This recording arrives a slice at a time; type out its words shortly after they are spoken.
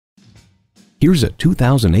Here's a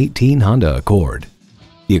 2018 Honda Accord.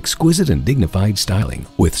 The exquisite and dignified styling,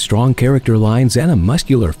 with strong character lines and a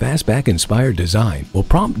muscular fastback-inspired design, will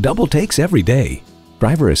prompt double takes every day.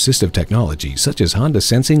 Driver assistive technology such as Honda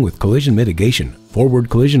Sensing with collision mitigation,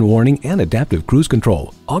 forward collision warning, and adaptive cruise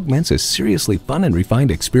control augments a seriously fun and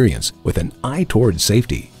refined experience with an eye towards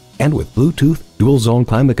safety. And with Bluetooth, dual-zone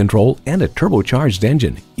climate control, and a turbocharged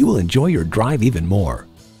engine, you will enjoy your drive even more.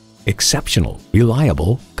 Exceptional,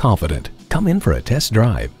 reliable, confident. Come in for a test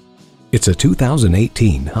drive. It's a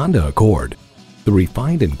 2018 Honda Accord. The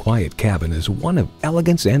refined and quiet cabin is one of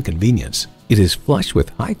elegance and convenience. It is flush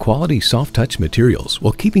with high-quality soft-touch materials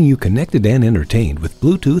while keeping you connected and entertained with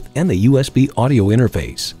Bluetooth and the USB audio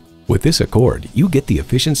interface. With this Accord, you get the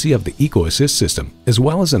efficiency of the Eco-Assist system, as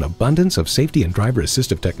well as an abundance of safety and driver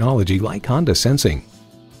assistive technology like Honda Sensing.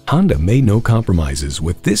 Honda made no compromises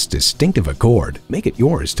with this distinctive Accord. Make it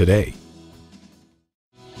yours today.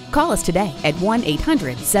 Call us today at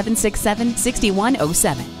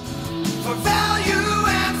 1-800-767-6107.